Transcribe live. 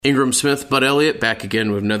Ingram Smith, Bud Elliott, back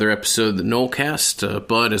again with another episode of the Nolecast.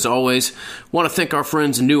 Bud, as always, want to thank our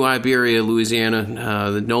friends in New Iberia, Louisiana.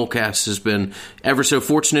 The Nolecast has been ever so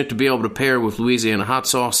fortunate to be able to pair with Louisiana hot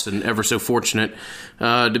sauce, and ever so fortunate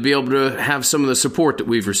to be able to have some of the support that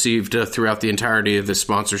we've received throughout the entirety of this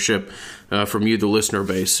sponsorship from you, the listener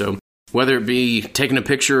base. So whether it be taking a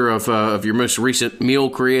picture of your most recent meal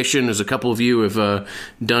creation, as a couple of you have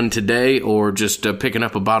done today, or just picking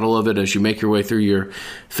up a bottle of it as you make your way through your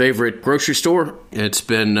favorite grocery store, it's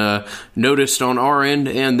been noticed on our end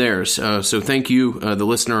and theirs. So thank you, the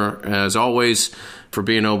listener, as always, for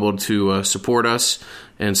being able to support us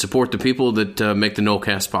and support the people that make the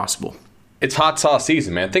Nolecast possible. It's hot sauce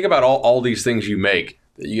season, man. Think about all these things you make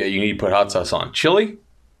that you need to put hot sauce on. Chili?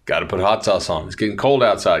 Got to put hot sauce on. It's getting cold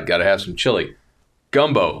outside. Got to have some chili.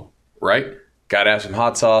 Gumbo, right? Got to have some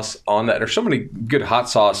hot sauce on that. There's so many good hot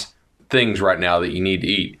sauce things right now that you need to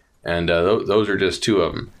eat, and those are just two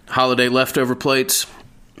of them. Holiday leftover plates,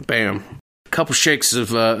 bam. A couple shakes of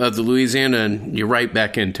the Louisiana, and you're right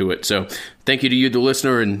back into it. So thank you to you, the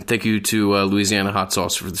listener, and thank you to Louisiana Hot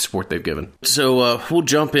Sauce for the support they've given. So we'll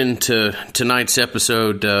jump into tonight's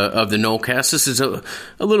episode of the Nolecast. This is a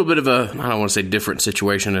little bit of I don't want to say different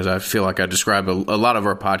situation, as I feel like I describe a lot of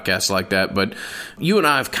our podcasts like that, but you and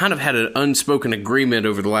I have kind of had an unspoken agreement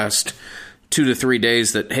over the last 2 to 3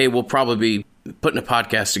 days that, hey, we'll probably be putting a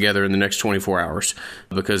podcast together in the next 24 hours,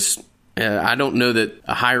 because I don't know that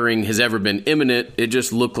a hiring has ever been imminent. It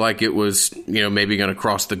just looked like it was, maybe going to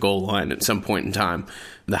cross the goal line at some point in time.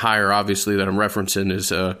 The hire, obviously, that I'm referencing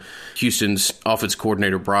is Houston's offense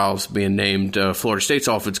coordinator, Briles, being named Florida State's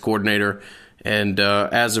offense coordinator. And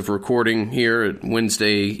as of recording here at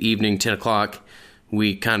Wednesday evening, 10 o'clock,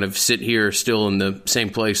 we kind of sit here still in the same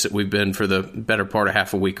place that we've been for the better part of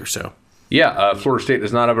half a week or so. Yeah, Florida State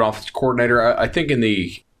does not have an offense coordinator. I think in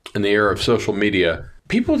the era of social media,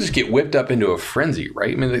 people just get whipped up into a frenzy,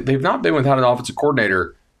 right? I mean, they've not been without an offensive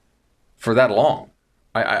coordinator for that long.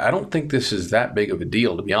 I don't think this is that big of a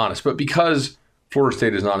deal, to be honest. But because Florida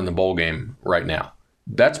State is not in the bowl game right now,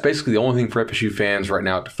 that's basically the only thing for FSU fans right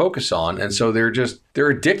now to focus on. And so they're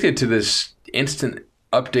addicted to this instant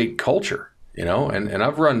update culture, And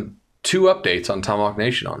I've run 2 updates on Tomahawk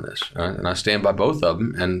Nation on this, and I stand by both of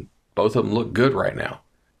them, and both of them look good right now.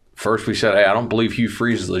 First, we said, hey, I don't believe Hugh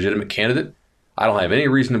Freeze is a legitimate candidate. I don't have any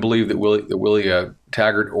reason to believe that Willie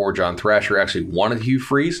Taggart or John Thrasher actually wanted Hugh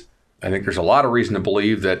Freeze. I think there's a lot of reason to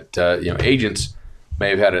believe that agents may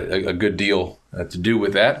have had a good deal to do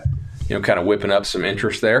with that, kind of whipping up some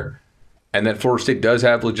interest there. And that Florida State does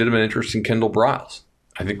have legitimate interest in Kendal Briles.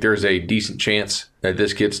 I think there's a decent chance that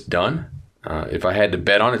this gets done. If I had to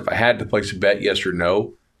bet on it, if I had to place a bet yes or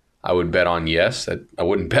no, I would bet on yes. That I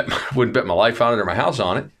wouldn't bet my life on it or my house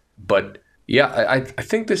on it. But yeah, I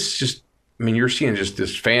think this just. I mean, you're seeing just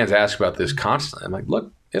this fans ask about this constantly. I'm like,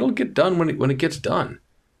 look, it'll get done when it gets done.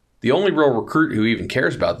 The only real recruit who even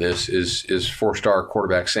cares about this is 4-star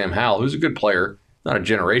quarterback Sam Howell, who's a good player, not a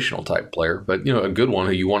generational type player, but a good one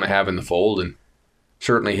who you want to have in the fold. And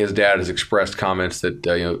certainly his dad has expressed comments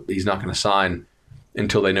that he's not going to sign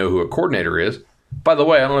until they know who a coordinator is. By the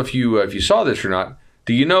way, I don't know if you saw this or not.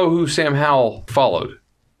 Do you know who Sam Howell followed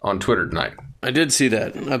on Twitter tonight? I did see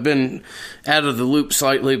that. I've been out of the loop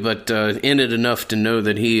slightly, but in it enough to know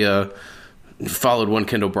that he followed one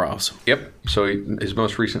Kendal Briles. Yep. So his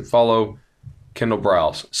most recent follow, Kendal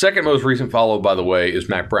Briles. Second most recent follow, by the way, is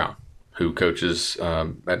Mack Brown, who coaches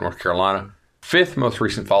at North Carolina. Fifth most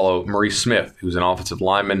recent follow, Maurice Smith, who's an offensive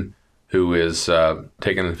lineman who is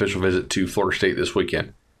taking an official visit to Florida State this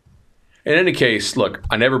weekend. In any case, look,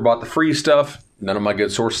 I never bought the free stuff. None of my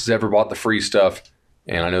good sources ever bought the free stuff.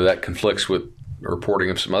 And I know that conflicts with reporting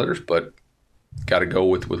of some others, but got to go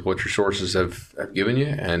with what your sources have given you,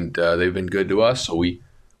 and they've been good to us, so we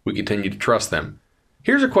continue to trust them.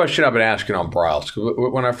 Here's a question I've been asking on Briles.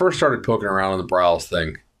 When I first started poking around on the Briles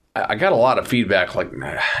thing, I got a lot of feedback like,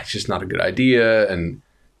 it's just not a good idea, and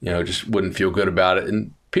just wouldn't feel good about it.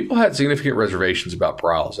 And people had significant reservations about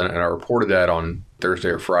Briles, and I reported that on Thursday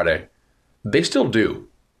or Friday. They still do.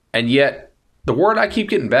 And yet, the word I keep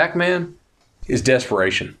getting back, man, is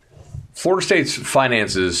desperation. Florida State's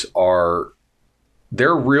finances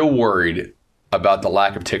they're real worried about the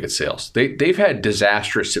lack of ticket sales. They've had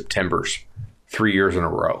disastrous Septembers 3 years in a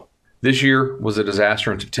row. This year was a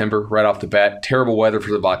disaster in September right off the bat. Terrible weather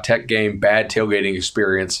for the Va Tech game, bad tailgating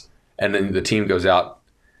experience, and then the team goes out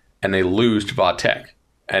and they lose to Va Tech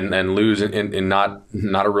and lose in not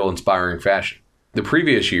a real inspiring fashion. The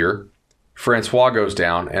previous year, Francois goes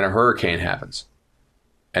down and a hurricane happens.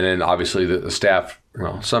 And then obviously the staff,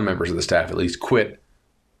 some members of the staff at least, quit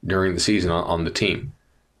during the season on the team.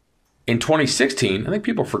 In 2016, I think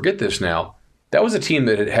people forget this now, that was a team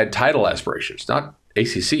that had title aspirations, not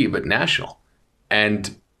ACC, but national.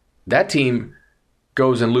 And that team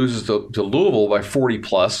goes and loses to Louisville by 40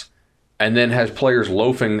 plus, and then has players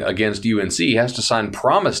loafing against UNC, has to sign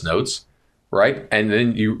promise notes, right? And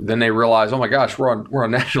then they realize, oh my gosh, we're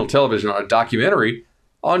on national television on a documentary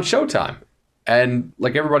on Showtime. And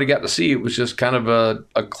like everybody got to see, it was just kind of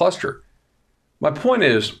a cluster. My point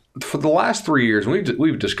is, for the last 3 years, and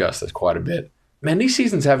we've discussed this quite a bit, man, these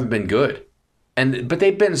seasons haven't been good. But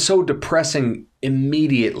they've been so depressing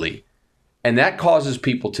immediately. And that causes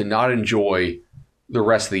people to not enjoy the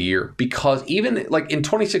rest of the year. Because even like in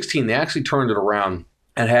 2016, they actually turned it around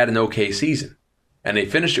and had an okay season. And they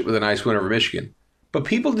finished it with a nice win over Michigan. But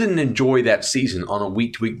people didn't enjoy that season on a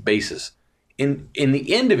week-to-week basis. In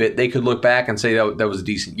the end of it, they could look back and say that was a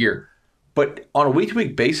decent year. But on a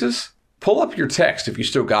week-to-week basis, pull up your text if you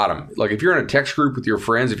still got them. Like if you're in a text group with your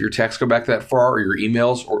friends, if your texts go back that far, or your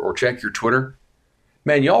emails, or check your Twitter,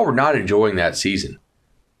 man, y'all were not enjoying that season.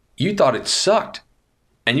 You thought it sucked.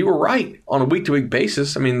 And you were right on a week-to-week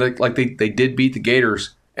basis. I mean, like they did beat the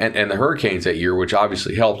Gators and the Hurricanes that year, which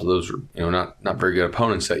obviously helped. Those were not very good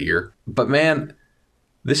opponents that year. But man,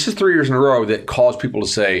 this is 3 years in a row that caused people to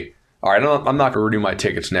say, all right, I'm not going to renew my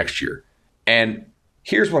tickets next year. And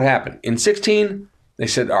here's what happened. In 16, they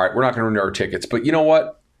said, all right, we're not going to renew our tickets. But you know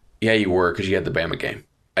what? Yeah, you were, because you had the Bama game.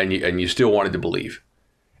 And you still wanted to believe.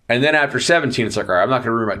 And then after 17, it's like, all right, I'm not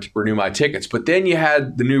going to renew my tickets. But then you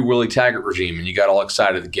had the new Willie Taggart regime, and you got all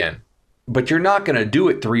excited again. But you're not going to do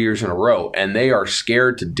it 3 years in a row. And they are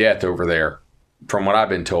scared to death over there, from what I've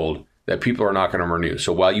been told, that people are not going to renew.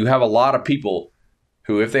 So while you have a lot of people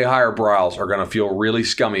who, if they hire Briles, are going to feel really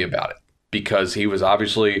scummy about it, because he was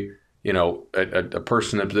obviously, a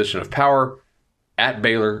person in a position of power at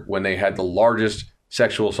Baylor when they had the largest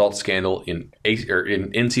sexual assault scandal in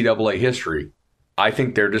NCAA history. I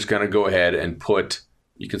think they're just going to go ahead and put,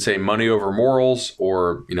 you could say, money over morals,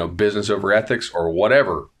 or business over ethics, or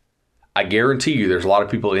whatever. I guarantee you there's a lot of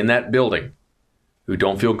people in that building who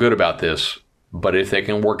don't feel good about this, but if they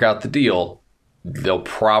can work out the deal, they'll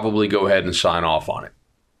probably go ahead and sign off on it.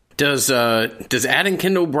 Does adding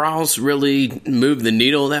Kendal Briles really move the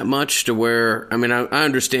needle that much to where, I mean, I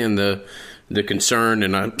understand the concern,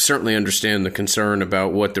 and I certainly understand the concern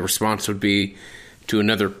about what the response would be to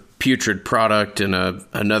another putrid product and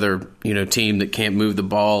another team that can't move the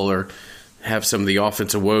ball or have some of the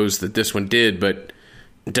offensive woes that this one did. But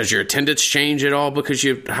does your attendance change at all because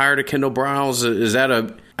you hired a Kendal Briles? Is that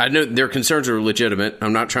I know their concerns are legitimate.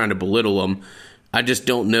 I'm not trying to belittle them. I just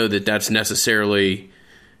don't know that that's necessarily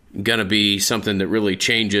going to be something that really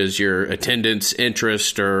changes your attendance,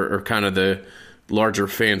 interest, or kind of the larger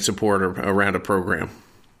fan support around a program.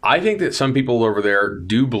 I think that some people over there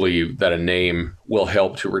do believe that a name will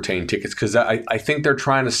help to retain tickets, because I think they're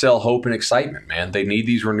trying to sell hope and excitement, man. They need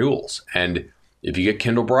these renewals. And if you get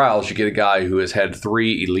Kendal Briles, you get a guy who has had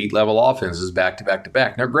 3 elite-level offenses back to back to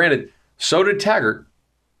back. Now, granted, so did Taggart,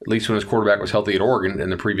 at least when his quarterback was healthy at Oregon in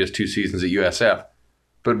the previous 2 seasons at USF.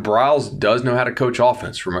 But Briles does know how to coach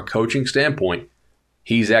offense. From a coaching standpoint,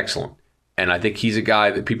 he's excellent. And I think he's a guy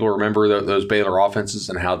that people remember those Baylor offenses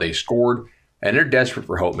and how they scored. And they're desperate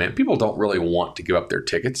for hope, man. People don't really want to give up their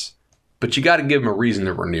tickets. But you got to give them a reason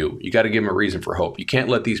to renew. You got to give them a reason for hope. You can't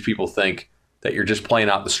let these people think that you're just playing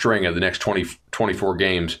out the string of the next 24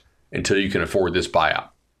 games until you can afford this buyout.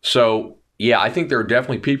 So, yeah, I think there are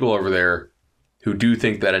definitely people over there who do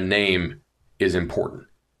think that a name is important.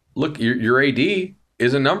 Look, your AD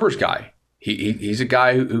is a numbers guy. He's a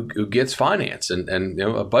guy who gets finance and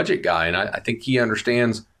a budget guy, and I think he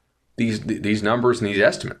understands these numbers and these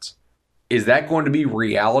estimates. Is that going to be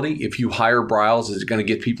reality if you hire Briles? Is it going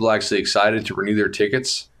to get people actually excited to renew their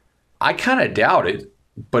tickets? I kind of doubt it,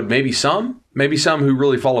 but maybe some who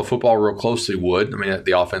really follow football real closely would. I mean,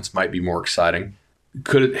 the offense might be more exciting.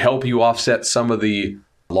 Could it help you offset some of the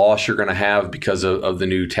loss you're going to have because of the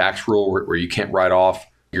new tax rule where you can't write off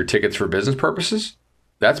your tickets for business purposes?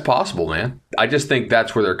 That's possible, man. I just think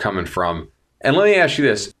that's where they're coming from. And let me ask you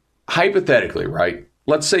this. Hypothetically, right?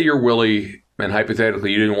 Let's say you're Willie, and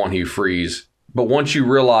hypothetically you didn't want Hugh Freeze. But once you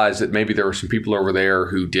realize that maybe there were some people over there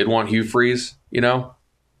who did want Hugh Freeze,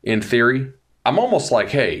 in theory, I'm almost like,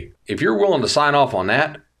 hey, if you're willing to sign off on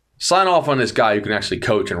that, sign off on this guy who can actually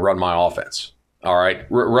coach and run my offense. All right?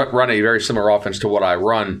 Run a very similar offense to what I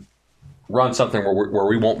run. Run something where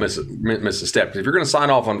we won't miss a step. If you're going to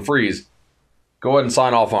sign off on Freeze, go ahead and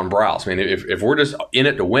sign off on Briles. I mean, if we're just in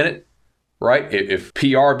it to win it, right? If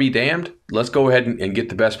PR be damned, let's go ahead and get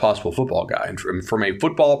the best possible football guy. And from a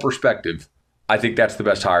football perspective, I think that's the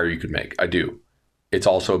best hire you could make. I do. It's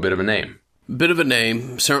also a bit of a name. bit of a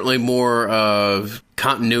name, certainly more of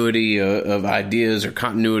continuity of ideas or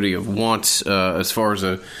continuity of wants as far as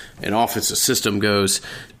an offensive system goes.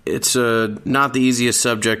 It's not the easiest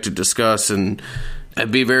subject to discuss, and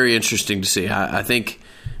it'd be very interesting to see. I think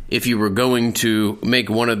if you were going to make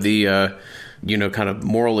one of the kind of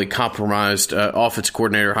morally compromised offense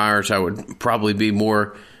coordinator hires, I would probably be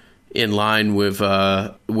more in line with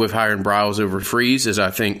hiring Briles over Freeze, as I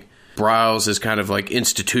think Briles is kind of like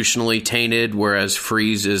institutionally tainted, whereas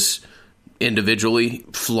Freeze is individually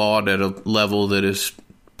flawed at a level that is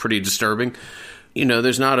pretty disturbing.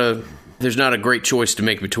 There's not a great choice to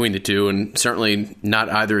make between the two, and certainly not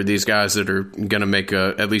either of these guys that are going to make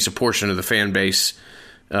at least a portion of the fan base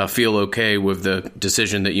feel okay with the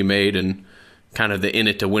decision that you made and kind of the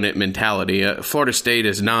in-it-to-win-it mentality. Florida State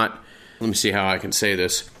is not, let me see how I can say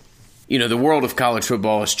this. The world of college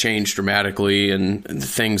football has changed dramatically and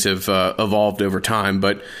things have evolved over time,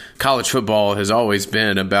 but college football has always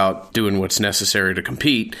been about doing what's necessary to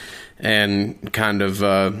compete and kind of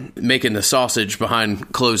making the sausage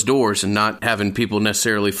behind closed doors and not having people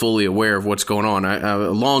necessarily fully aware of what's going on. A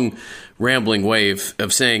long rambling way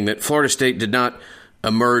of saying that Florida State did not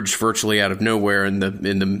emerge virtually out of nowhere in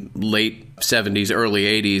the late 70s, early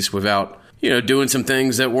 80s without doing some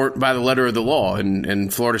things that weren't by the letter of the law.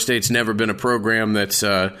 And Florida State's never been a program that's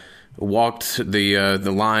walked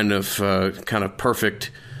the line of kind of perfect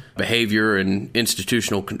behavior and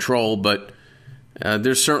institutional control. But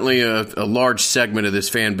there's certainly a large segment of this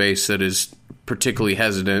fan base that is particularly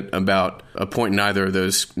hesitant about appointing either of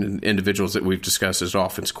those individuals that we've discussed as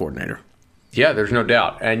offense coordinator. Yeah, there's no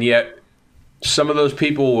doubt. And yet some of those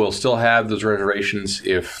people will still have those reservations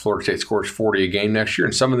if Florida State scores 40 a game next year,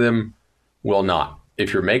 and some of them will not.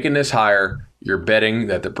 If you're making this hire, you're betting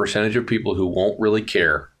that the percentage of people who won't really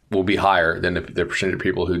care will be higher than the percentage of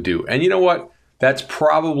people who do. And you know what? That's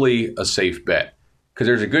probably a safe bet because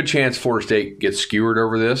there's a good chance Florida State gets skewered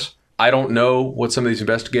over this. I don't know what some of these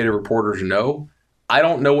investigative reporters know. I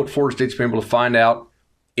don't know what Florida State's been able to find out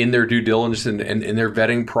in their due diligence and in their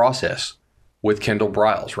vetting process with Kendal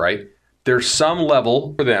Briles, right? There's some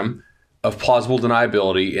level for them of plausible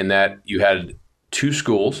deniability in that you had two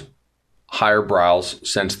schools hire Briles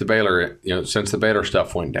since the Baylor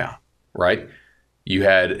stuff went down, right? You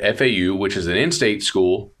had FAU, which is an in-state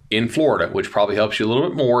school in Florida, which probably helps you a little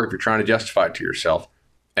bit more if you're trying to justify it to yourself.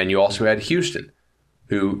 And you also had Houston,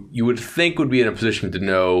 who you would think would be in a position to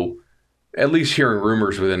know, at least hearing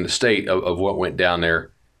rumors within the state of what went down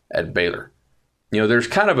there at Baylor. There's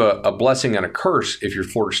kind of a blessing and a curse if you're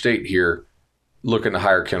Florida State here looking to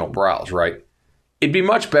hire Kendal Briles, right? It'd be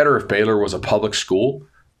much better if Baylor was a public school,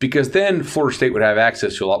 because then Florida State would have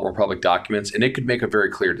access to a lot more public documents and it could make a very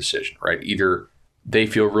clear decision, right? Either they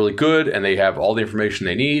feel really good and they have all the information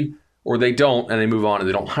they need, or they don't and they move on and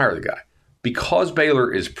they don't hire the guy. Because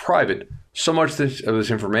Baylor is private, so much of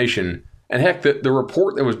this information, and heck, the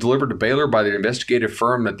report that was delivered to Baylor by the investigative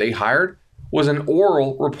firm that they hired was an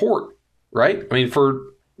oral report, right? I mean,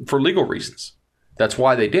 for legal reasons. That's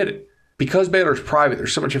why they did it. Because Baylor's private,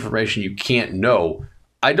 there's so much information you can't know.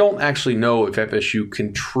 I don't actually know if FSU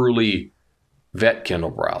can truly vet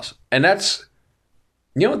Kendal Briles. And that's,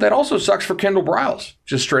 that also sucks for Kendal Briles,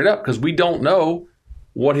 just straight up, because we don't know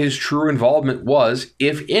what his true involvement was,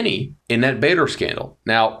 if any, in that Baylor scandal.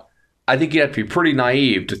 Now, I think you have to be pretty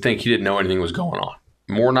naive to think he didn't know anything was going on.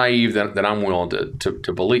 More naive than I'm willing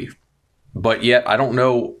to believe. But yet, I don't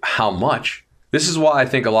know how much. This is why I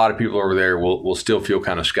think a lot of people over there will still feel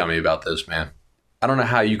kind of scummy about this, man. I don't know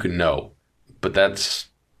how you can know, but that's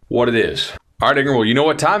what it is. All right, Ingram, well, you know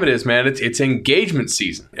what time it is, man. It's engagement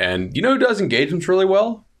season. And you know who does engagements really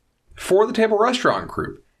well? For the Table Restaurant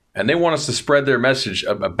Group. And they want us to spread their message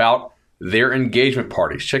about their engagement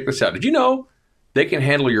parties. Check this out. Did you know they can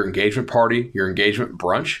handle your engagement party, your engagement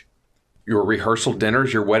brunch, your rehearsal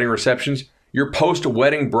dinners, your wedding receptions, your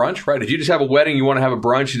post-wedding brunch, right? Did you just have a wedding, you want to have a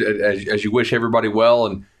brunch as you wish everybody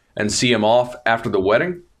well and see them off after the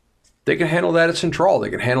wedding? They can handle that at Central. They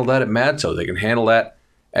can handle that at Madso. They can handle that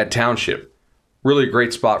at Township. Really a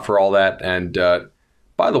great spot for all that. And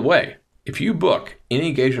by the way, if you book any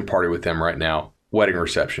engagement party with them right now, wedding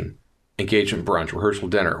reception, engagement brunch, rehearsal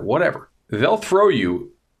dinner, whatever, they'll throw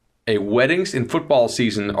you a weddings in football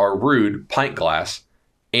season are rude pint glass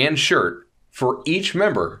and shirt for each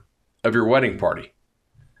member of your wedding party.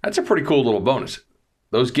 That's a pretty cool little bonus.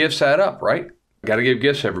 Those gifts add up, right? Got to give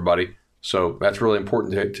gifts to everybody. So that's really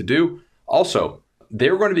important to do. Also,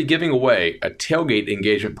 they're going to be giving away a tailgate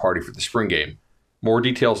engagement party for the spring game. More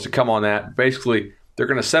details to come on that. Basically, they're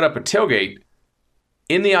going to set up a tailgate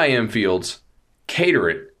in the IM fields, cater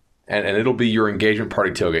it, and it'll be your engagement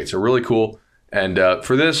party tailgate. So really cool. And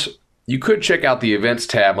for this, You could check out the events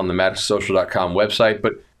tab on the MadisonSocial.com website,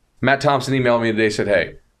 but Matt Thompson emailed me today, said,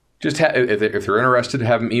 hey, just if they're interested,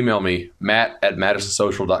 have them email me,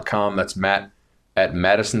 matt@madisonsocial.com. That's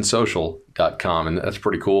matt@madisonsocial.com, and that's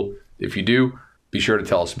pretty cool. If you do, be sure to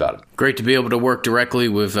tell us about it. Great to be able to work directly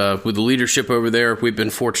with the leadership over there. We've been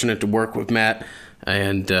fortunate to work with Matt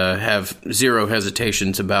and have zero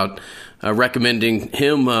hesitations about recommending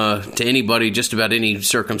him to anybody, just about any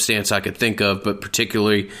circumstance I could think of, but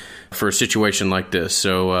particularly for a situation like this.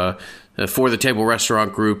 So For the Table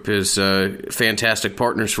Restaurant Group is fantastic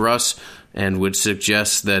partners for us, and would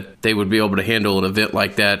suggest that they would be able to handle an event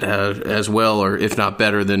like that as well, or if not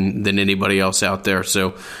better than anybody else out there.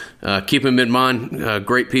 So keep them in mind.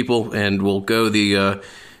 Great people, and we'll go the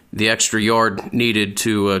extra yard needed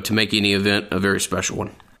to make any event a very special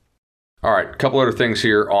one. All right, a couple other things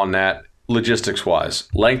here on that, logistics-wise.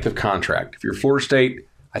 Length of contract. If you're Florida State,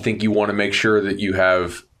 I think you want to make sure that you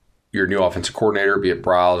have your new offensive coordinator, be it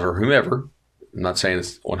Briles or whomever. I'm not saying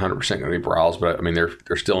it's 100% going to be Briles, but I mean they're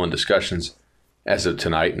still in discussions as of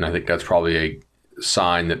tonight, and I think that's probably a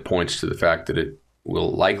sign that points to the fact that it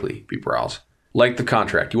will likely be Briles. Length of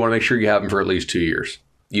contract. You want to make sure you have him for at least 2 years.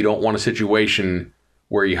 You don't want a situation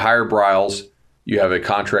where you hire Briles, you have a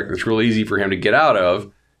contract that's real easy for him to get out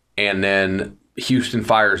of, and then Houston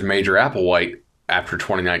fires Major Applewhite after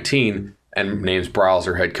 2019 and names Briles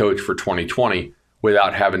their head coach for 2020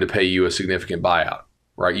 without having to pay you a significant buyout,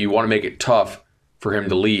 right? You want to make it tough for him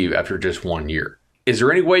to leave after just 1 year. Is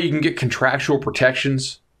there any way you can get contractual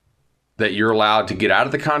protections that you're allowed to get out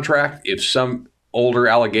of the contract if some older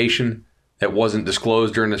allegation that wasn't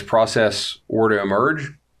disclosed during this process were to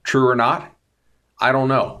emerge? True or not? I don't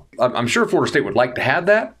know. I'm sure Florida State would like to have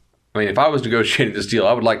that. I mean, if I was negotiating this deal,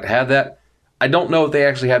 I would like to have that. I don't know if they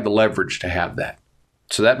actually have the leverage to have that.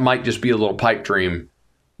 So that might just be a little pipe dream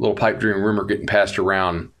rumor getting passed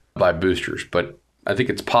around by boosters. But I think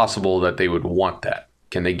it's possible that they would want that.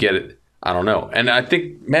 Can they get it? I don't know. And I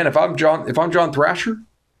think, man, if I'm John Thrasher,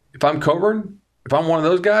 if I'm Coburn, if I'm one of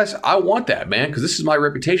those guys, I want that, man, because this is my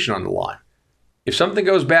reputation on the line. If something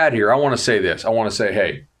goes bad here, I want to say this. I want to say,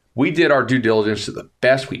 hey, we did our due diligence to the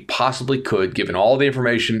best we possibly could, given all the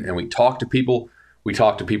information, and we talked to people. We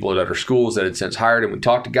talked to people at other schools that had since hired, and we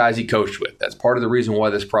talked to guys he coached with. That's part of the reason why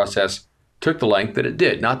this process took the length that it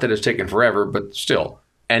did. Not that it's taken forever, but still.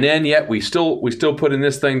 And then yet we still put in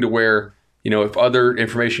this thing to where, if other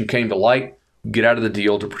information came to light, get out of the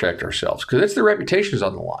deal to protect ourselves. Because it's the reputation's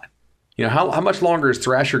on the line. How much longer is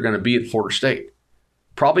Thrasher going to be at Florida State?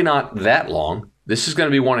 Probably not that long. This is going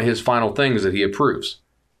to be one of his final things that he approves.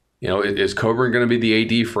 Is Coburn going to be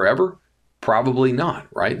the AD forever? Probably not,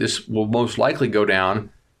 right? This will most likely go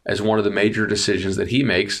down as one of the major decisions that he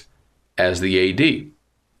makes as the AD.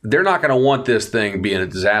 They're not going to want this thing being a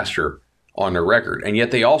disaster on their record, and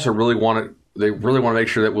yet they also really want to make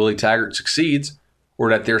sure that Willie Taggart succeeds, or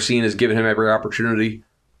that they're seen as giving him every opportunity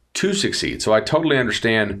to succeed. So I totally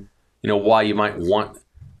understand, why you might want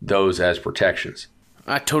those as protections.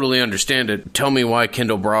 I totally understand it. Tell me why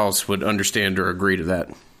Kendal Briles would understand or agree to that.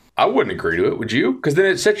 I wouldn't agree to it, would you? Because then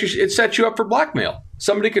it sets you up for blackmail.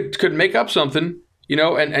 Somebody could make up something,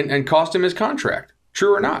 and cost him his contract.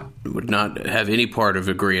 True or not? Would not have any part of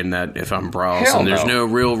agreeing that if I'm Briles. Hell and there's no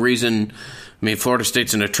real reason. I mean, Florida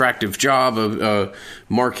State's an attractive job, a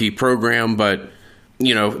marquee program, but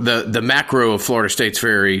the macro of Florida State's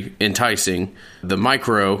very enticing. The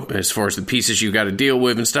micro, as far as the pieces you got to deal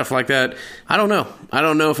with and stuff like that, I don't know. I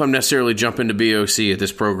don't know if I'm necessarily jumping to BOC at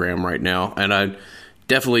this program right now, and I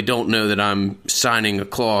definitely don't know that I'm signing a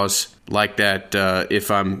clause like that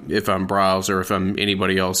if I'm Briles or if I'm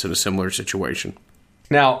anybody else in a similar situation.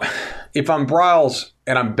 Now, if I'm Briles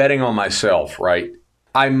and I'm betting on myself, right,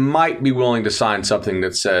 I might be willing to sign something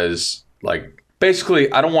that says, like,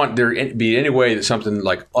 basically, I don't want there to be any way that something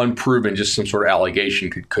like unproven, just some sort of allegation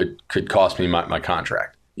could cost me my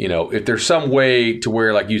contract. If there's some way to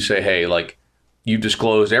where, like, you say, hey, like, you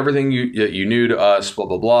disclosed everything you knew to us, blah,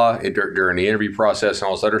 blah, blah, during the interview process and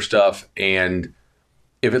all this other stuff. And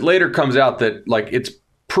if it later comes out that, like, it's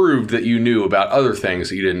proved that you knew about other things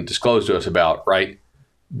that you didn't disclose to us about, right,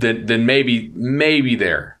 then maybe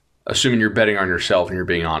there, assuming you're betting on yourself and you're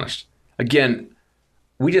being honest. Again,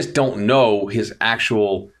 we just don't know his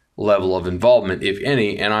actual level of involvement, if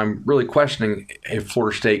any, and I'm really questioning if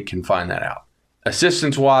Florida State can find that out.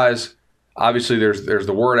 Assistance-wise, obviously there's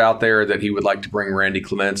the word out there that he would like to bring Randy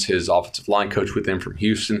Clements, his offensive line coach, with him from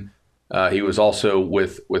Houston. He was also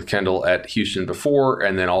with Kendal at Houston before,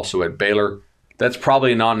 and then also at Baylor. That's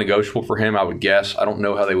probably a non-negotiable for him, I would guess. I don't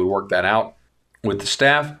know how they would work that out with the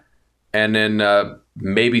staff. And then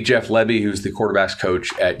maybe Jeff Lebby, who's the quarterback's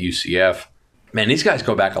coach at UCF. Man, these guys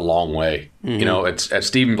go back a long way. Mm-hmm. You know, it's at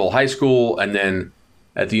Stephenville High School and then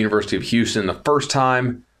at the University of Houston. The first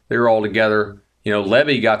time they were all together, you know,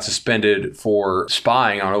 Levy got suspended for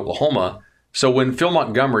spying on Oklahoma. So when Phil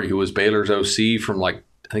Montgomery, who was Baylor's OC from like,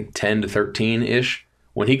 I think 10 to 13-ish,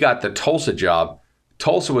 when he got the Tulsa job,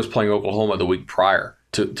 Tulsa was playing Oklahoma the week prior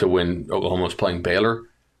to when Oklahoma was playing Baylor.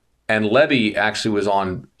 And Levy actually was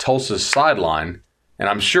on Tulsa's sideline, and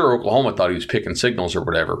I'm sure Oklahoma thought he was picking signals or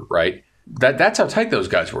whatever, right? That's how tight those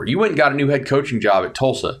guys were. You went and got a new head coaching job at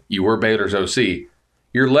Tulsa. You were Baylor's OC.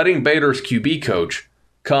 You're letting Baylor's QB coach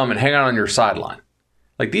come and hang out on your sideline.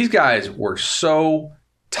 Like, these guys were so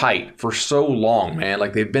tight for so long, man.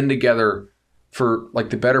 Like, they've been together for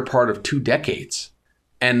like the better part of 2 decades.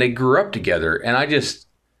 And they grew up together. And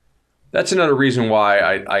that's another reason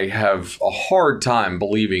why I have a hard time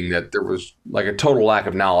believing that there was like a total lack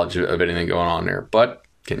of knowledge of anything going on there. But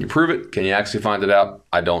can you prove it? Can you actually find it out?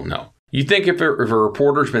 I don't know. You think if a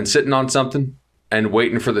reporter's been sitting on something and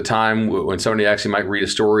waiting for the time when somebody actually might read a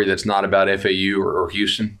story that's not about FAU or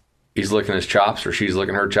Houston, he's licking his chops or she's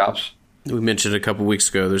licking her chops? We mentioned a couple weeks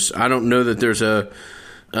ago, I don't know that there's a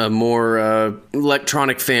more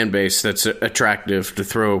electronic fan base that's attractive to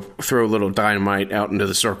throw a little dynamite out into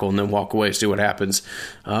the circle and then walk away, see what happens.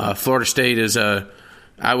 Florida State is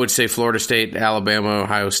I would say Florida State, Alabama,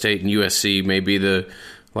 Ohio State, and USC may be the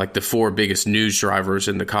 4 biggest news drivers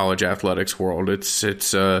in the college athletics world.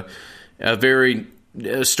 It's a very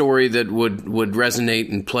story that would resonate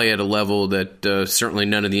and play at a level that certainly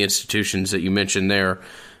none of the institutions that you mentioned there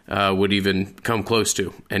would even come close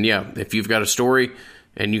to. And yeah, if you've got a story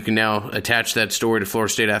and you can now attach that story to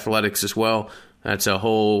Florida State athletics as well, that's a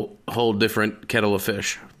whole different kettle of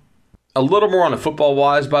fish. A little more on the football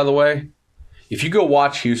wise, by the way. If you go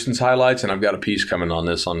watch Houston's highlights, and I've got a piece coming on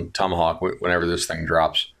this on Tomahawk whenever this thing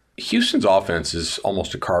drops, Houston's offense is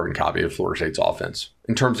almost a carbon copy of Florida State's offense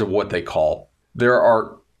in terms of what they call. There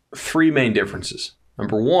are 3 main differences.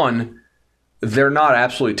 Number one, they're not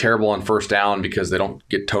absolutely terrible on first down because they don't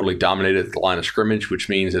get totally dominated at the line of scrimmage, which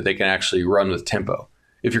means that they can actually run with tempo.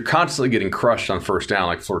 If you're constantly getting crushed on first down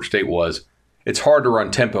like Florida State was, it's hard to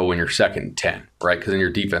run tempo when you're 2nd and 10, right? Because then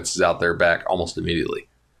your defense is out there back almost immediately.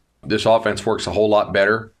 This offense works a whole lot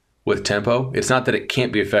better with tempo. It's not that it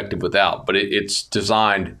can't be effective without, but it's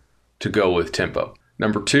designed to go with tempo.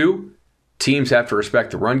 Number 2, teams have to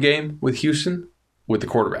respect the run game with Houston, with the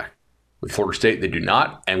quarterback. With Florida State, they do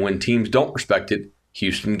not. And when teams don't respect it,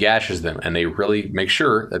 Houston gashes them, and they really make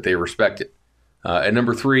sure that they respect it. And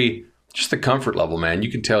number 3, just the comfort level, man.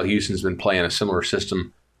 You can tell Houston's been playing a similar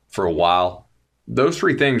system for a while. Those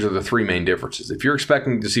 3 things are the 3 main differences. If you're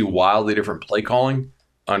expecting to see wildly different play calling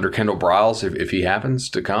under Kendal Briles, if he happens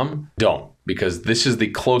to come, don't. Because this is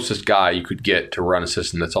the closest guy you could get to run a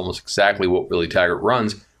system that's almost exactly what Willie Taggart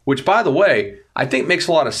runs, which, by the way, I think makes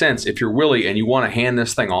a lot of sense if you're Willie and you want to hand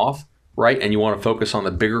this thing off, right, and you want to focus on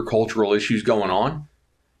the bigger cultural issues going on.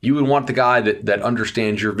 You would want the guy that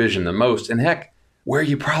understands your vision the most. And heck, where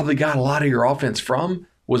you probably got a lot of your offense from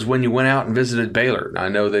was when you went out and visited Baylor. Now, I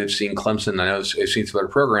know they've seen Clemson. I know they've seen some other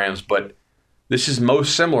programs, but this is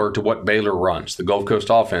most similar to what Baylor runs. The Gulf Coast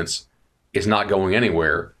offense is not going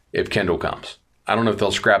anywhere if Kendal comes. I don't know if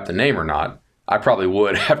they'll scrap the name or not. I probably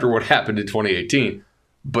would after what happened in 2018.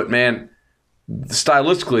 But, man,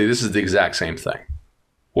 stylistically, this is the exact same thing.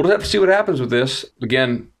 We'll just have to see what happens with this.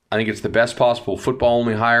 Again, I think it's the best possible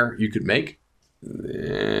football-only hire you could make.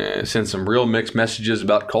 Send some real mixed messages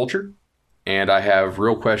about culture. And I have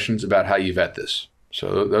real questions about how you vet this.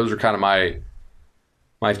 So those are kind of my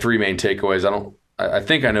 3 main takeaways. I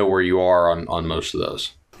think I know where you are on most of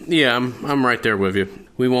those. Yeah, I'm right there with you.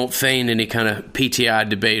 We won't feign any kind of PTI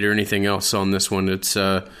debate or anything else on this one. It's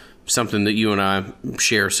something that you and I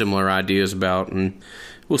share similar ideas about, and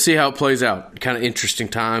we'll see how it plays out. Kind of interesting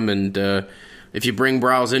time, and if you bring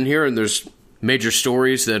Briles in here and there's major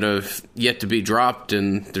stories that have yet to be dropped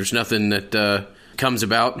and there's nothing that comes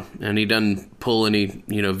about and he doesn't pull any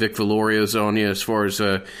Vic Valorios on you as far as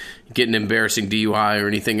getting embarrassing DUI or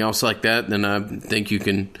anything else like that, then I think you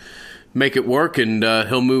can make it work, and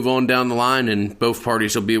he'll move on down the line and both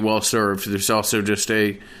parties will be well served. There's also just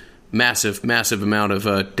a massive amount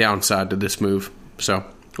of downside to this move. So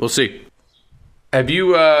we'll see. Have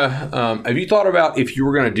you thought about if you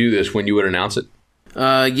were going to do this, when you would announce it?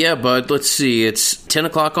 Yeah, bud. Let's see. It's 10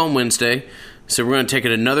 o'clock on Wednesday, so we're going to take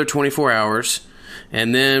it another 24 hours,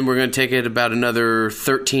 and then we're going to take it about another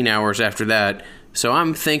 13 hours after that. So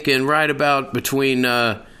I'm thinking right about between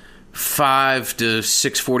 5 to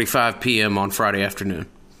 6:45 p.m. on Friday afternoon.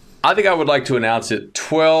 I think I would like to announce it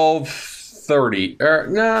 12:30.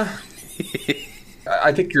 Nah.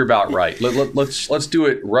 I think you're about right. Let's do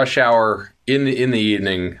it rush hour in the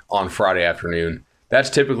evening on Friday afternoon. That's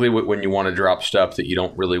typically when you want to drop stuff that you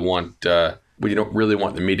don't really want. When you don't really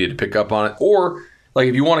want the media to pick up on it, or like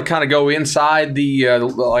if you want to kind of go inside the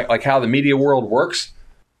like how the media world works.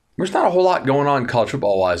 There's not a whole lot going on college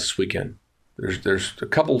football wise this weekend. There's a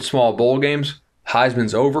couple of small bowl games.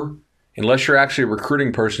 Heisman's over. Unless you're actually a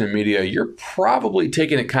recruiting person in media, you're probably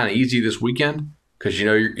taking it kind of easy this weekend because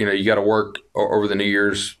you got to work over the New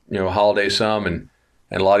Year's holiday some, and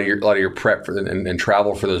a lot of your prep for and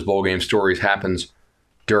travel for those bowl game stories happens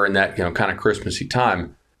during that kind of Christmassy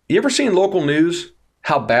time. You ever seen local news?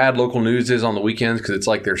 How bad local news is on the weekends because it's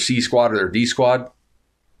like their C squad or their D squad,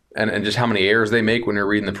 and just how many errors they make when they're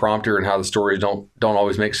reading the prompter and how the stories don't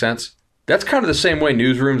always make sense. That's kind of the same way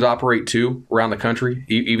newsrooms operate too around the country,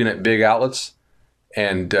 even at big outlets.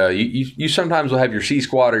 And you sometimes will have your C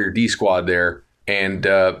squad or your D squad there, and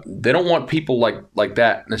they don't want people like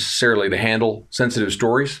that necessarily to handle sensitive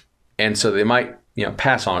stories, and so they might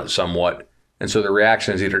pass on it somewhat, and so the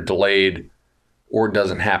reaction is either delayed or it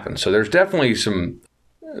doesn't happen. So there's definitely some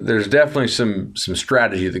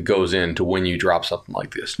strategy that goes into when you drop something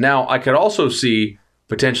like this. Now, I could also see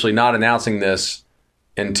potentially not announcing this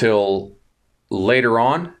until later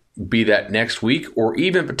on, be that next week, or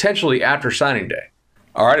even potentially after signing day.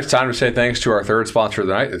 All right, it's time to say thanks to our third sponsor of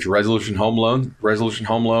the night. It's Resolution Home Loans. Resolution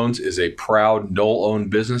Home Loans is a proud Knoll-owned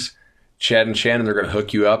business. Chad and Shannon, they're going to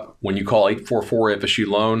hook you up when you call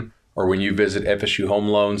 844-FSU-LOAN or when you visit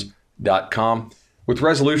FSUHomeLoans.com. With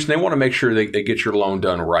Resolution, they want to make sure they get your loan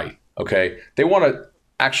done right, okay? They want to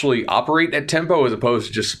actually operate at tempo as opposed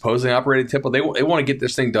to just supposedly operating at tempo. They want to get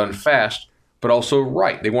this thing done fast, but also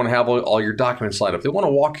right. They want to have all your documents lined up. They want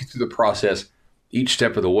to walk you through the process each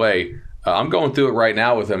step of the way. I'm going through it right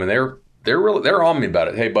now with them, and they're on me about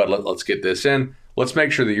it. Hey, bud, let's get this in. Let's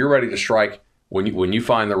make sure that you're ready to strike when you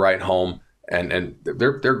find the right home, and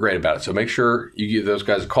they're great about it. So make sure you give those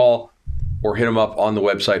guys a call or hit them up on the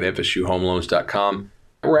website, FSUHomeLoans.com.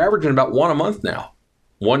 We're averaging about one a month now.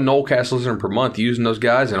 One Knollcast listener per month using those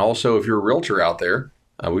guys. And also, if you're a realtor out there,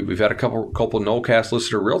 we've had a couple of Knollcast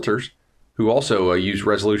listener realtors who also use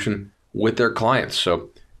Resolution with their clients. So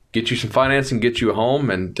get you some financing, get you a home,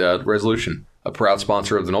 and Resolution, a proud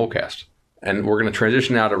sponsor of the Knollcast. And we're going to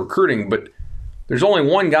transition now to recruiting, but there's only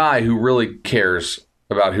one guy who really cares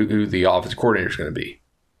about who the offensive coordinator is going to be,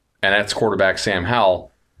 and that's quarterback Sam Howell,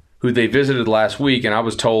 who they visited last week, and I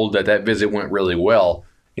was told that visit went really well.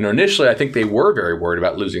 Initially, I think they were very worried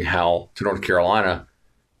about losing Howell to North Carolina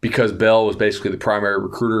because Bell was basically the primary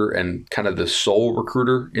recruiter and kind of the sole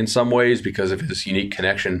recruiter in some ways because of his unique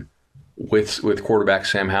connection with quarterback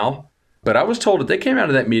Sam Howell. But I was told that they came out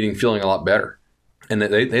of that meeting feeling a lot better, and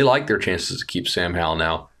that they like their chances to keep Sam Howell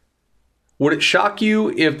now. Would it shock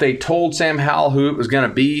you if they told Sam Howell who it was going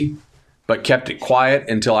to be, but kept it quiet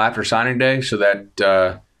until after signing day so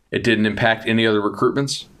that it didn't impact any other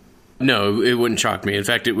recruitments? No, it wouldn't shock me. In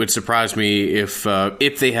fact, it would surprise me if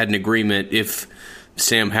they had an agreement, if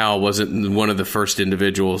Sam Howell wasn't one of the first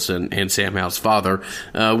individuals and Sam Howell's father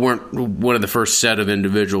weren't one of the first set of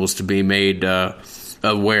individuals to be made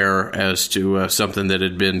aware as to something that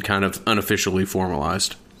had been kind of unofficially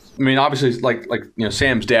formalized. I mean, obviously, like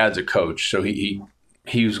Sam's dad's a coach, so he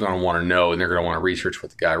was going to want to know, and they're going to want to research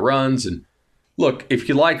what the guy runs. And look, if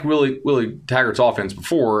you liked Willie Taggart's offense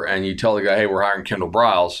before, and you tell the guy, hey, we're hiring Kendal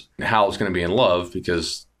Briles, Howell's going to be in love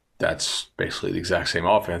because that's basically the exact same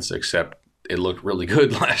offense, except it looked really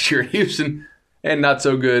good last year in Houston and not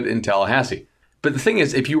so good in Tallahassee. But the thing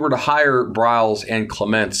is, if you were to hire Briles and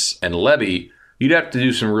Clements and Levy, you'd have to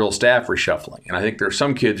do some real staff reshuffling. And I think there are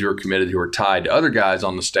some kids who are committed who are tied to other guys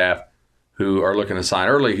on the staff who are looking to sign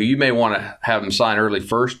early, who you may want to have them sign early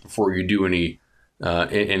first before you do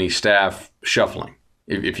any staff shuffling,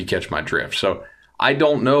 if you catch my drift. So I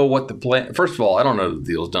don't know what the plan. First of all, I don't know that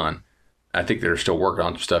the deal's done. I think they're still working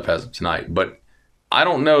on some stuff as of tonight. But I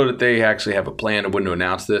don't know that they actually have a plan of when to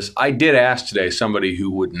announce this. I did ask today somebody who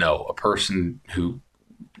would know, a person who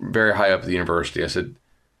very high up at the university. I said,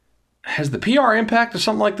 has the PR impact of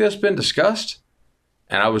something like this been discussed?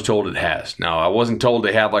 And I was told it has. Now, I wasn't told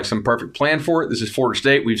they have like some perfect plan for it. This is Florida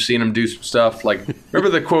State. We've seen them do some stuff like, remember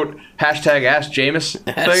the quote, hashtag Ask Jameis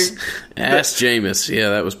thing? Ask Jameis. Yeah,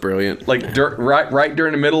 that was brilliant. Like right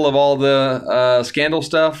during the middle of all the scandal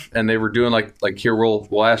stuff. And they were doing like here,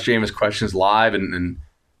 we'll ask Jameis questions live. And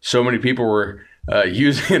so many people were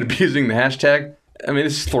using and abusing the hashtag. I mean,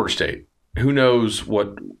 this is Florida State. Who knows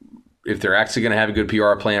if they're actually going to have a good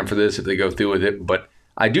PR plan for this, if they go through with it. But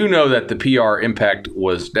I do know that the PR impact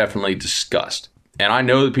was definitely discussed. And I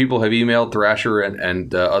know that people have emailed Thrasher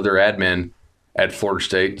and other admin at Florida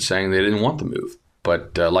State saying they didn't want the move.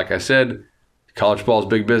 But like I said, College ball is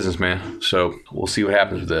big business, man. So we'll see what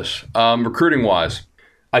happens with this. Recruiting-wise,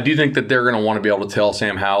 I do think that they're going to want to be able to tell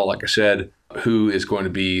Sam Howell, like I said, who is going to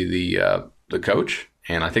be the coach.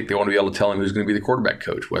 And I think they want to be able to tell him who's going to be the quarterback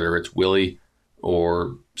coach, whether it's Willie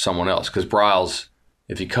or someone else. Because Briles,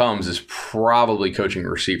 if he comes, is probably coaching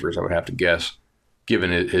receivers, I would have to guess,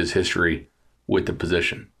 given his history with the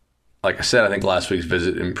position. Like I said, I think last week's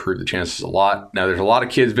visit improved the chances a lot. Now, there's a lot of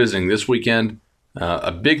kids visiting this weekend.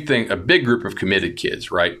 A big group of committed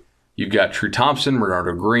kids, right? You've got True Thompson,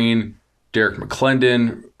 Bernardo Green, Derek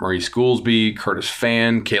McClendon, Maurice Goolsby, Curtis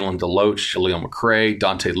Fan, Kalen DeLoach, Jaleel McCray,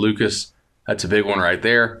 Dante Lucas. That's a big one right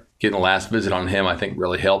there. Getting the last visit on him, I think,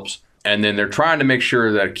 really helps. And then they're trying to make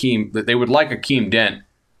sure that they would like Akeem Dent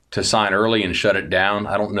to sign early and shut it down.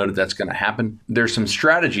 I don't know that that's going to happen. There's some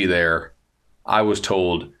strategy there, I was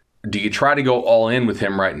told. Do you try to go all in with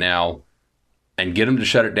him right now and get him to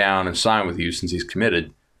shut it down and sign with you since he's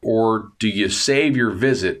committed? Or do you save your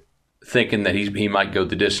visit thinking that he might go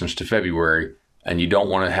the distance to February and you don't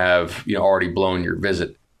want to have already blown your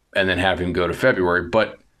visit and then have him go to February?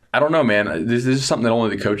 But I don't know, man. This is something that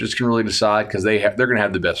only the coaches can really decide because they're going to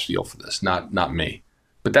have the best feel for this, not me.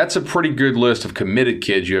 But that's a pretty good list of committed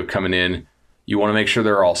kids you have coming in. You want to make sure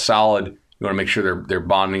they're all solid. You want to make sure they're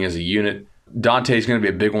bonding as a unit. Dante's going to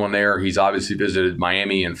be a big one there. He's obviously visited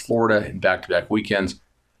Miami and Florida in back-to-back weekends.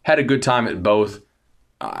 Had a good time at both.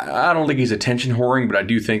 I don't think he's attention whoring, but I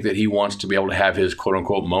do think that he wants to be able to have his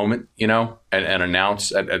quote-unquote moment, and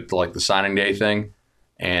announce at like the signing day thing.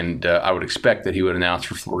 And I would expect that he would announce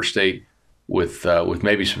for Florida State with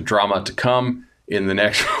maybe some drama to come in the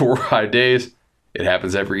next 4 or 5 days. It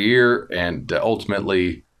happens every year, and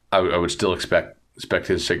ultimately, I would still expect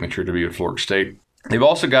his signature to be at Florida State. They've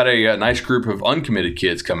also got a nice group of uncommitted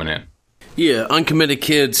kids coming in. Yeah, uncommitted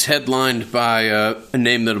kids headlined by a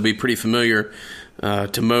name that'll be pretty familiar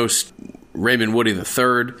to most. Raymond Woody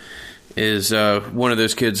III is one of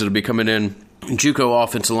those kids that'll be coming in. JUCO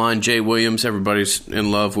offensive line, Jay Williams. Everybody's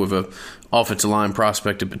in love with a offensive line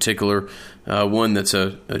prospect in particular. One that's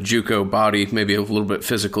a JUCO body, maybe a little bit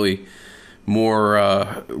physically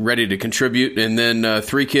more ready to contribute. And then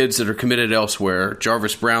 3 kids that are committed elsewhere.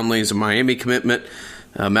 Jarvis Brownlee is a Miami commitment.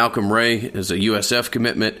 Malcolm Ray is a USF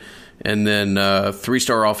commitment. And then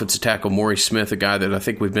 3-star offensive tackle Maurice Smith, a guy that I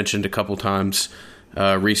think we've mentioned a couple times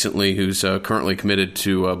recently, who's currently committed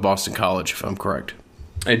to Boston College, if I'm correct.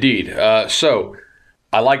 Indeed. So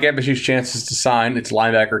I like FSU's chances to sign. It's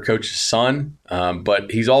linebacker coach's son,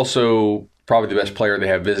 but he's also probably the best player they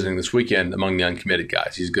have visiting this weekend among the uncommitted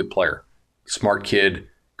guys. He's a good player. Smart kid,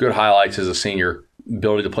 good highlights as a senior,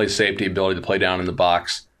 ability to play safety, ability to play down in the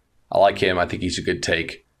box. I like him. I think he's a good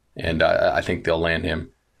take, and I think they'll land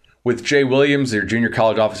him. With Jay Williams, their junior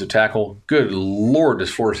college offensive tackle, good Lord,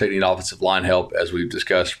 does Florida State need offensive line help, as we've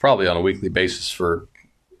discussed, probably on a weekly basis for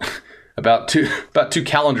about two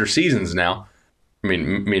calendar seasons now. I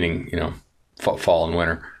mean, meaning, fall and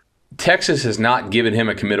winter. Texas has not given him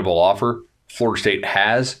a committable offer. Florida State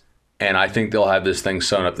has, and I think they'll have this thing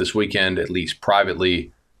sewn up this weekend, at least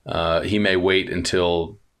privately. He may wait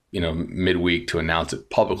until, midweek to announce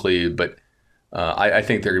it publicly, but I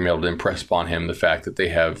think they're going to be able to impress upon him the fact that they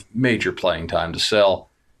have major playing time to sell,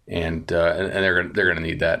 and they're going to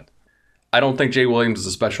need that. I don't think Jay Williams is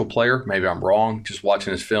a special player. Maybe I'm wrong. Just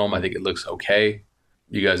watching his film, I think it looks okay.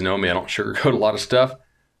 You guys know me. I don't sugarcoat a lot of stuff.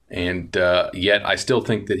 And yet I still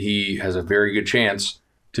think that he has a very good chance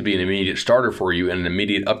to be an immediate starter for you and an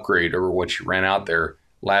immediate upgrade over what you ran out there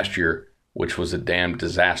last year, which was a damn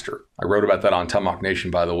disaster. I wrote about that on Tomahawk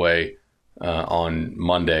Nation, by the way, on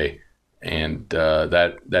Monday. And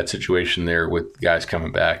that situation there with guys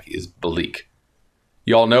coming back is bleak.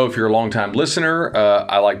 You all know, if you're a longtime listener,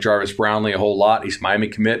 I like Jarvis Brownlee a whole lot. He's a Miami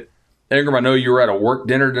commit. Ingram, I know you were at a work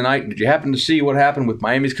dinner tonight. Did you happen to see what happened with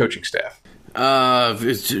Miami's coaching staff?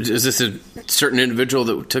 Is this a certain individual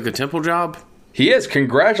that took a Temple job? He is.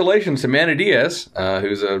 Congratulations to Manny Diaz,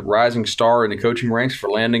 who's a rising star in the coaching ranks for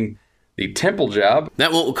landing the Temple job.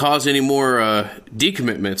 That won't cause any more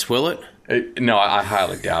decommitments, will it? No, I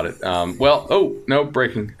highly doubt it.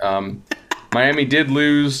 Breaking. Miami did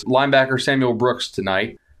lose linebacker Samuel Brooks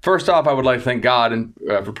tonight. First off, I would like to thank God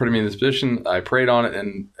for putting me in this position. I prayed on it,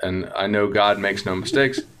 and I know God makes no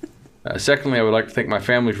mistakes. Secondly, I would like to thank my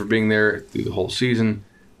family for being there through the whole season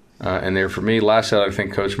and there for me. Lastly, I'd like to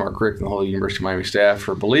thank Coach Mark Crick and the whole University of Miami staff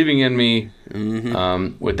for believing in me.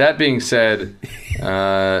 Mm-hmm. With that being said,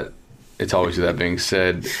 it's always with that being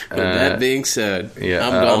said. That being said, yeah,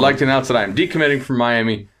 I'd like to announce that I am decommitting from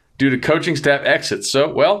Miami due to coaching staff exits.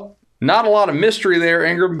 So, not a lot of mystery there,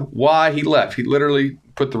 Ingram, why he left. He literally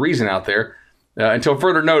put the reason out there. Until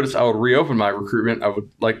further notice, I will reopen my recruitment.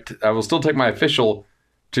 I will still take my official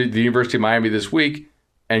to the University of Miami this week,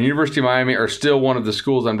 and University of Miami are still one of the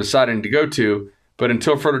schools I'm deciding to go to. But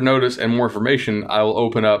until further notice and more information, I will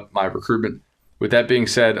open up my recruitment. With that being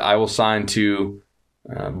said, I will sign to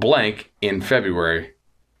blank in February.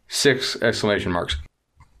 6 exclamation marks.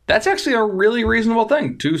 That's actually a really reasonable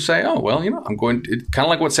thing to say. Oh, well, I'm going to, kind of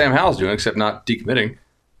like what Sam Howell's doing, except not decommitting,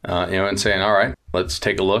 and saying, all right, let's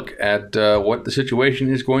take a look at what the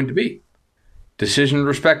situation is going to be. Decision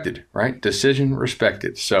respected, right? Decision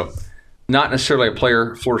respected. So not necessarily a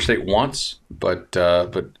player Florida State wants, but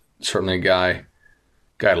certainly a guy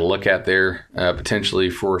to look at there potentially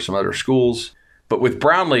for some other schools. But with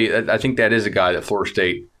Brownlee, I think that is a guy that Florida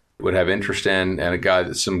State would have interest in, and a guy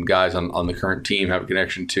that some guys on the current team have a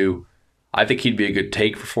connection to. I think he'd be a good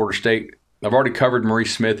take for Florida State. I've already covered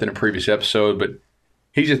Maurice Smith in a previous episode, but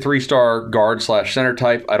he's a 3-star guard/center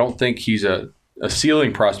type. I don't think he's a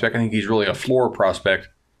ceiling prospect. I think he's really a floor prospect.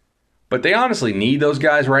 But they honestly need those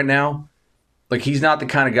guys right now. Like, he's not the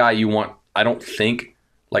kind of guy you want, I don't think,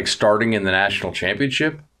 like starting in the national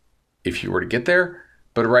championship if you were to get there.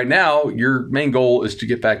 But right now, your main goal is to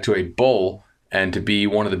get back to a bowl and to be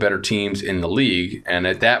one of the better teams in the league. And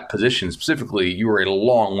at that position specifically, you are a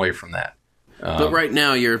long way from that. But right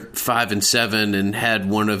now you're 5-7 and had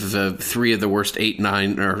one of the 3 of the worst 8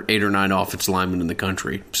 or 9 offensive linemen in the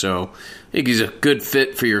country. So I think he's a good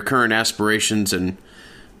fit for your current aspirations. And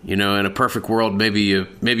in a perfect world, maybe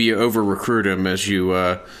you over recruit him as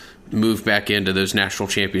you move back into those national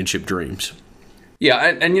championship dreams. Yeah,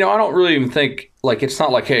 and I don't really even think, like, it's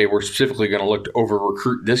not like, hey, we're specifically going to look to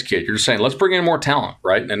over-recruit this kid. You're just saying, let's bring in more talent,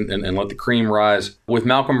 right, and let the cream rise. With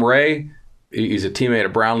Malcolm Ray, he's a teammate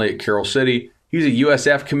of Brownlee at Carroll City. He's a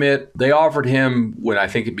USF commit. They offered him when I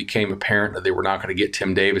think it became apparent that they were not going to get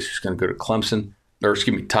Tim Davis, who's going to go to Clemson. Or,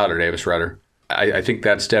 Tyler Davis, rather. I think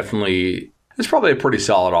it's probably a pretty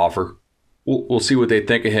solid offer. We'll see what they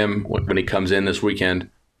think of him when he comes in this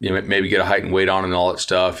weekend. Maybe get a height and weight on and all that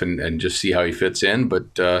stuff and just see how he fits in.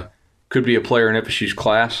 But could be a player in FSU's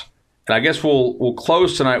class. And I guess we'll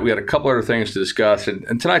close tonight. We got a couple other things to discuss.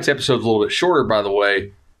 And tonight's episode is a little bit shorter, by the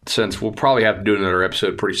way, since we'll probably have to do another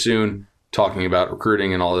episode pretty soon talking about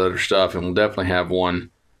recruiting and all that other stuff. And we'll definitely have one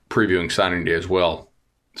previewing signing day as well.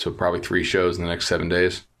 So probably 3 shows in the next 7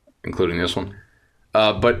 days, including this one.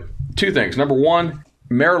 But 2 things. Number one,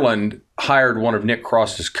 Maryland hired one of Nick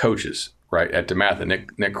Cross's coaches, right, at DeMatha.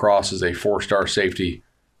 Nick Cross is a 4-star safety,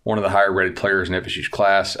 one of the higher-rated players in FSU's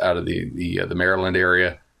class out of the Maryland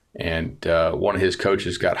area. And one of his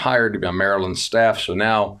coaches got hired to be on Maryland's staff. So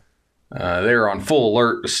now they're on full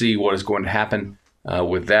alert to see what is going to happen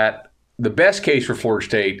with that. The best case for Florida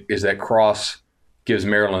State is that Cross gives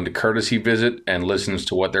Maryland a courtesy visit and listens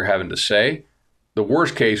to what they're having to say. The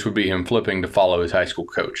worst case would be him flipping to follow his high school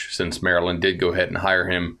coach, since Maryland did go ahead and hire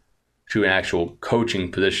him to an actual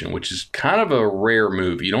coaching position, which is kind of a rare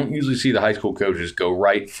move. You don't usually see the high school coaches go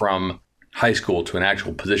right from high school to an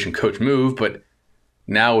actual position coach move, but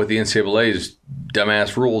now with the NCAA's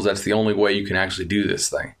dumbass rules, that's the only way you can actually do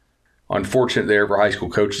this thing. Unfortunate there for high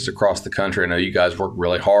school coaches across the country. I know you guys work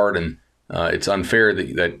really hard, and it's unfair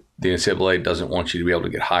that the NCAA doesn't want you to be able to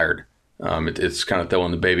get hired. It's kind of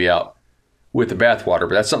throwing the baby out with the bathwater,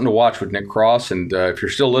 but that's something to watch with Nick Cross. And if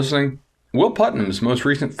you're still listening, Will Putnam's most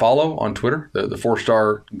recent follow on Twitter, the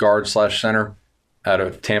 4-star guard/center out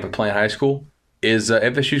of Tampa Plain High School, is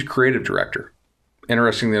FSU's creative director.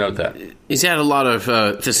 Interesting to note that. He's had a lot of,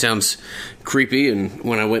 this sounds creepy, and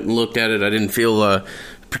when I went and looked at it, I didn't feel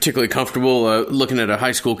particularly comfortable looking at a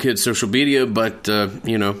high school kid's social media, but,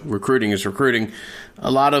 recruiting is recruiting. A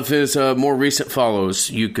lot of his more recent follows,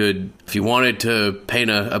 you could, if you wanted to paint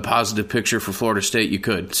a positive picture for Florida State, you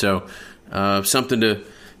could. So something to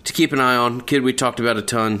keep an eye on. Kid we talked about a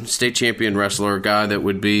ton, state champion wrestler, a guy that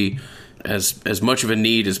would be as much of a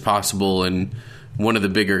need as possible and one of the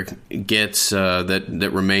bigger gets that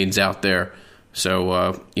remains out there. So,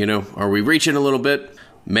 are we reaching a little bit?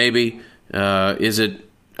 Maybe. Is it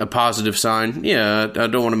a positive sign? Yeah, I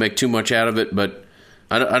don't want to make too much out of it, but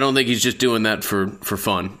I don't think he's just doing that for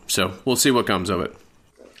fun. So we'll see what comes of it.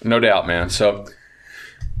 No doubt, man. So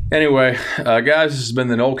anyway, guys, this has been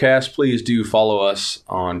the Nolecast. Please do follow us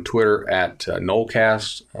on Twitter at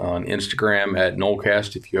Nolecast, on Instagram at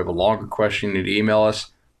Nolecast. If you have a longer question, you need to email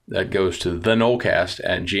us. That goes to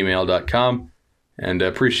thenolecast@gmail.com. And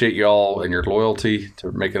appreciate y'all and your loyalty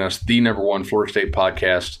to making us the number 1 Florida State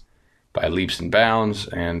podcast by leaps and bounds.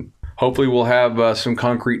 And hopefully we'll have some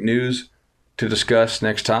concrete news to discuss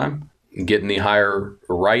next time. Getting the hire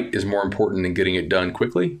right is more important than getting it done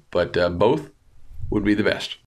quickly, but both would be the best.